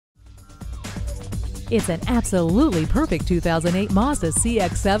It's an absolutely perfect 2008 Mazda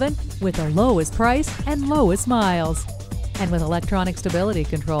CX-7 with the lowest price and lowest miles. And with electronic stability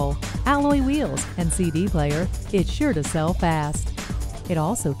control, alloy wheels, and CD player, it's sure to sell fast. It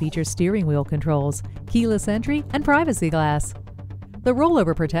also features steering wheel controls, keyless entry, and privacy glass. The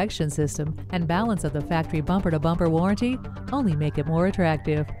rollover protection system and balance of the factory bumper-to-bumper warranty only make it more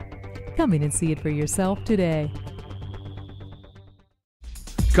attractive. Come in and see it for yourself today.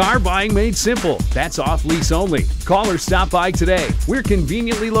 Car buying made simple. That's off Lease Only. Call or stop by today. We're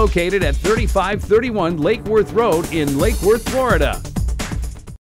conveniently located at 3531 Lake Worth Road in Lake Worth, Florida.